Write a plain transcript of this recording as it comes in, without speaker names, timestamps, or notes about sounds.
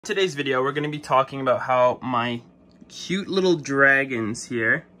Today's video, we're going to be talking about how my cute little dragons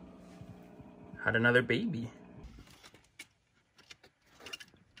here had another baby.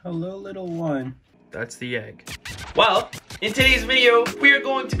 Hello, little one. That's the egg. Well, in today's video, we are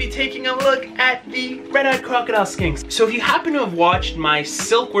going to be taking a look at the red-eyed crocodile skinks. So if you happen to have watched my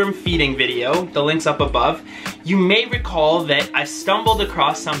silkworm feeding video, the link's up above, you may recall that I stumbled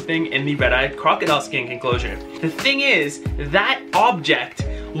across something in the red-eyed crocodile skink enclosure. The thing is, that object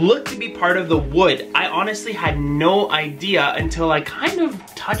looked to be part of the wood. I honestly had no idea until I kind of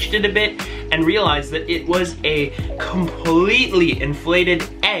touched it a bit and realized that it was a completely inflated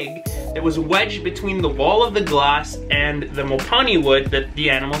egg that was wedged between the wall of the glass and the mopani wood that the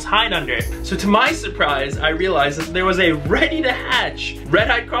animals hide under. So to my surprise, I realized that there was a ready-to-hatch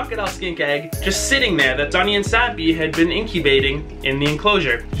red-eyed crocodile skink egg just sitting there that Sunny and Sappy had been incubating in the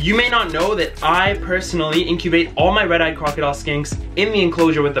enclosure. You may not know that I personally incubate all my red-eyed crocodile skinks in the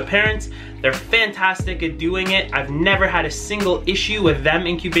enclosure with the parents. They're fantastic at doing it. I've never had a single issue with them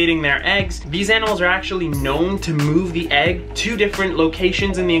incubating their eggs. These animals are actually known to move the egg to different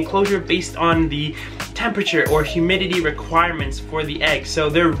locations in the enclosure based on the temperature or humidity requirements for the egg.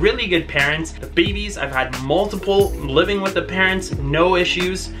 So they're really good parents. The babies, I've had multiple living with the parents, no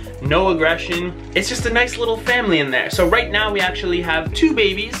issues, no aggression. It's just a nice little family in there. So right now we actually have two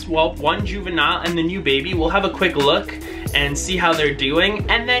babies, well, one juvenile and the new baby. We'll have a quick look and see how they're doing,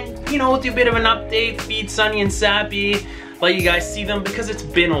 and then, you know, we'll do a bit of an update, feed Sunny and Sappy, let you guys see them because it's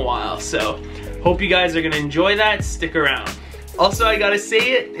been a while. So hope you guys are gonna enjoy that. Stick around. Also, I gotta say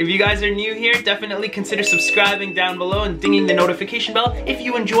it, if you guys are new here, definitely consider subscribing down below and dinging the notification bell if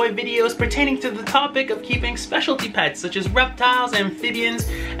you enjoy videos pertaining to the topic of keeping specialty pets such as reptiles, amphibians,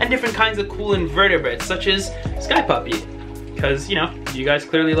 and different kinds of cool invertebrates such as Sky Puppy. Because, you know, you guys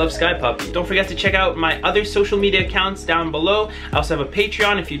clearly love Sky Puppy. Don't forget to check out my other social media accounts down below. I also have a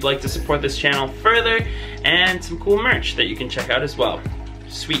Patreon if you'd like to support this channel further, and some cool merch that you can check out as well.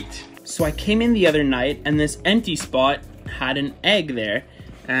 Sweet. So I came in the other night and this empty spot had an egg there.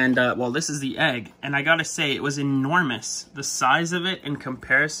 And, well, this is the egg. And I gotta say, it was enormous. The size of it in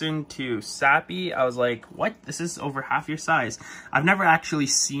comparison to Sappy, I was like, what? This is over half your size. I've never actually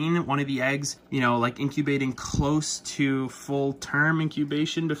seen one of the eggs, you know, like incubating close to full term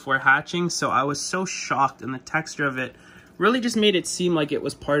incubation before hatching. So I was so shocked, and the texture of it really just made it seem like it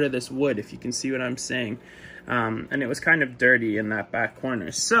was part of this wood, if you can see what I'm saying. And it was kind of dirty in that back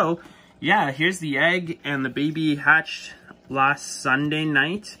corner. So, yeah, here's the egg, and the baby hatched last Sunday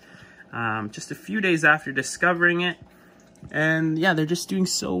night, just a few days after discovering it. And yeah, they're just doing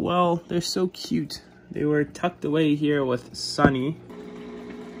so well. They're so cute. They were tucked away here with Sunny,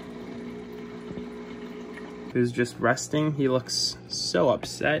 who's just resting. He looks so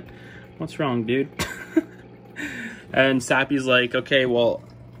upset. What's wrong, dude? And Sappy's like, okay, well,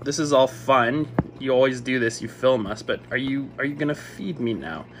 this is all fun. You always do this, you film us, but are you gonna feed me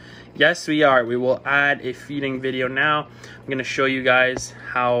now? Yes, we are. We will add a feeding video now. I'm going to show you guys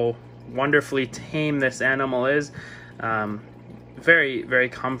how wonderfully tame this animal is. Very, very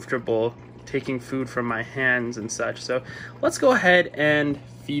comfortable taking food from my hands and such. So let's go ahead and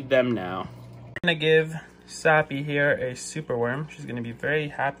feed them now. I'm going to give Sappy here a superworm. She's going to be very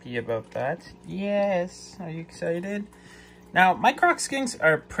happy about that. Yes. Are you excited? Now, my croc skinks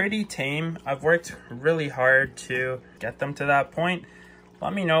are pretty tame. I've worked really hard to get them to that point.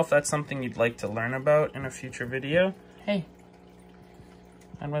 Let me know if that's something you'd like to learn about in a future video. Hey,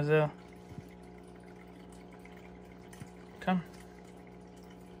 mademoiselle. Come.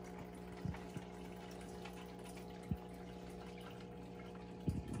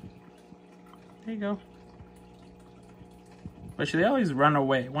 There you go. But they always run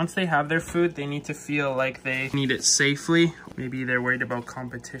away. Once they have their food, they need to feel like they need it safely. Maybe they're worried about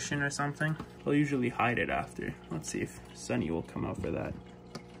competition or something. They'll usually hide it after. Let's see if Sunny will come out for that.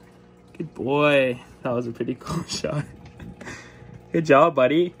 Good boy. That was a pretty cool shot. Good job,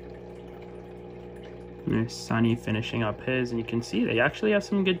 buddy. And there's Sunny finishing up his, and you can see they actually have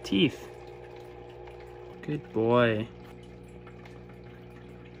some good teeth. Good boy.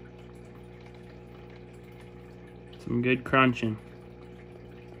 Some good crunching.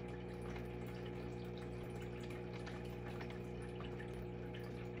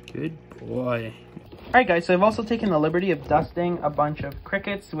 Good boy. Alright guys, so I've also taken the liberty of dusting a bunch of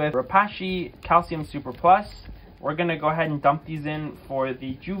crickets with Repashy Calcium Super Plus. We're going to go ahead and dump these in for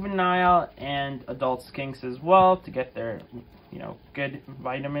the juvenile and adult skinks as well to get their, you know, good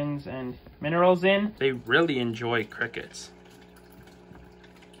vitamins and minerals in. They really enjoy crickets.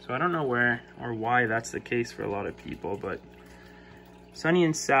 So I don't know where or why that's the case for a lot of people, but Sunny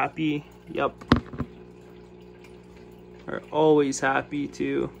and Sappy, yep. are always happy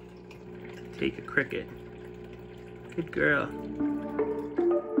to take a cricket. Good girl.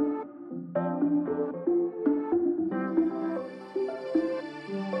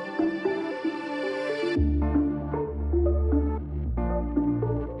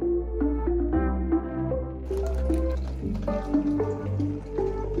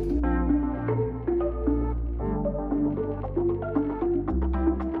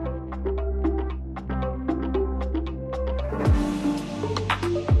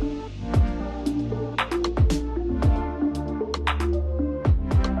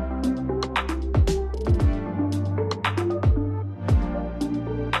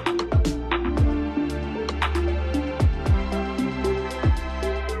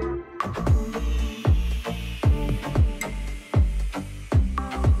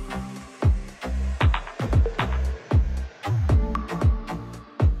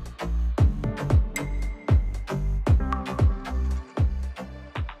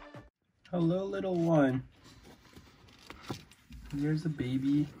 Hello, little one. Here's the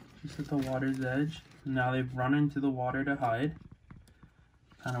baby, just at the water's edge. Now they've run into the water to hide.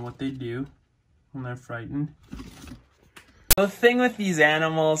 Kind of what they do when they're frightened. The thing with these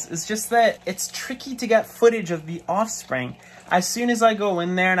animals is just that it's tricky to get footage of the offspring. As soon as I go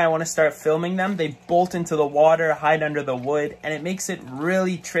in there and I want to start filming them, they bolt into the water, hide under the wood, and it makes it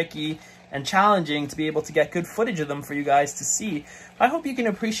really tricky and challenging to be able to get good footage of them for you guys to see. I hope you can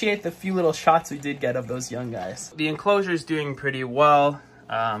appreciate the few little shots we did get of those young guys. The enclosure is doing pretty well.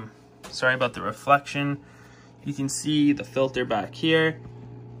 Sorry about the reflection. You can see the filter back here,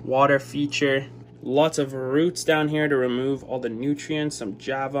 water feature, lots of roots down here to remove all the nutrients, some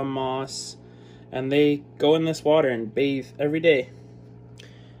java moss, and they go in this water and bathe every day.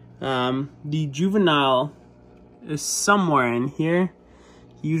 The juvenile is somewhere in here.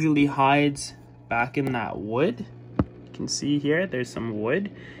 He usually hides back in that wood. You can see here, there's some wood.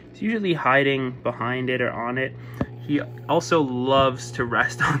 He's usually hiding behind it or on it. He also loves to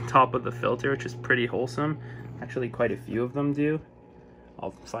rest on top of the filter, which is pretty wholesome. Actually, quite a few of them do. I'll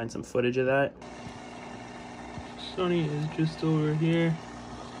find some footage of that. Sonny is just over here,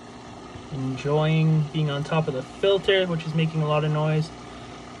 enjoying being on top of the filter, which is making a lot of noise.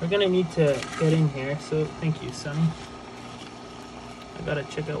 We're gonna need to get in here, so thank you, Sonny. I gotta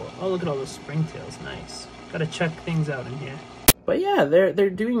check out, oh, look at all those springtails, nice. Gotta check things out in here. But yeah, they're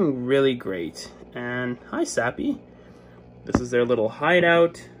doing really great. And hi, Sappy. This is their little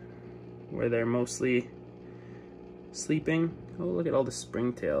hideout where they're mostly sleeping. Oh, look at all the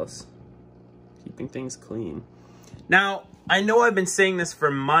springtails, keeping things clean. Now, I know I've been saying this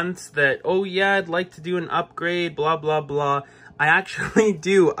for months that, oh yeah, I'd like to do an upgrade, blah, blah, blah. I actually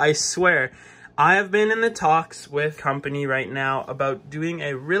do, I swear. I have been in the talks with company right now about doing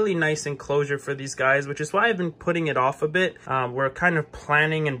a really nice enclosure for these guys, which is why I've been putting it off a bit. We're kind of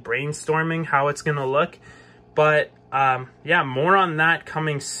planning and brainstorming how it's gonna look. But yeah, more on that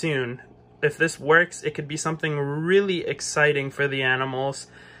coming soon. If this works, it could be something really exciting for the animals,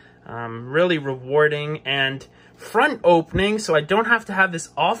 really rewarding and front opening, so I don't have to have this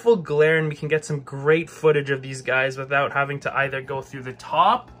awful glare and we can get some great footage of these guys without having to either go through the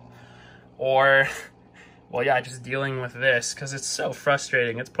top or, well, yeah, just dealing with this, because it's so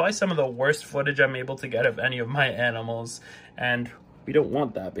frustrating. It's probably some of the worst footage I'm able to get of any of my animals, and we don't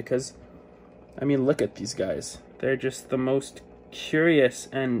want that because, I mean, look at these guys. They're just the most curious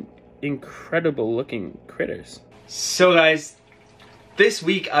and incredible looking critters. So guys, this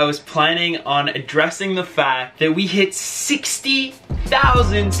week I was planning on addressing the fact that we hit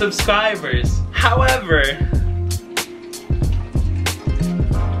 60,000 subscribers. However,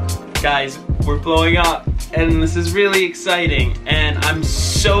 guys, we're blowing up and this is really exciting, and I'm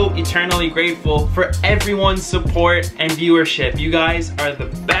so eternally grateful for everyone's support and viewership. You guys are the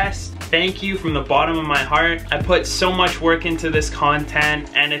best. Thank you from the bottom of my heart. I put so much work into this content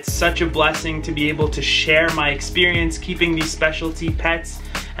and it's such a blessing to be able to share my experience keeping these specialty pets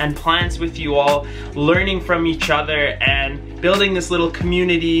and plants with you all, learning from each other and building this little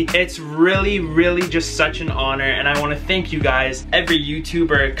community. It's really, really just such an honor, and I want to thank you guys. Every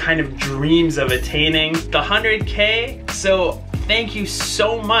YouTuber kind of dreams of attaining the 100K, so thank you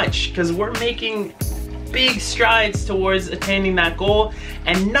so much, because we're making big strides towards attaining that goal,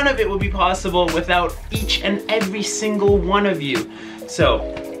 and none of it would be possible without each and every single one of you.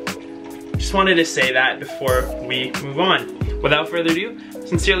 So, just wanted to say that before we move on. Without further ado,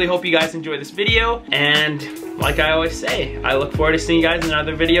 sincerely hope you guys enjoy this video, and like I always say, I look forward to seeing you guys in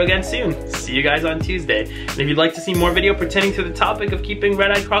another video again soon. See you guys on Tuesday. And if you'd like to see more video pertaining to the topic of keeping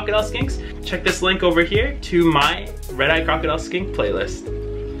red-eyed crocodile skinks, check this link over here to my red-eyed crocodile skink playlist.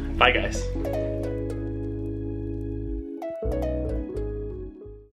 Bye guys.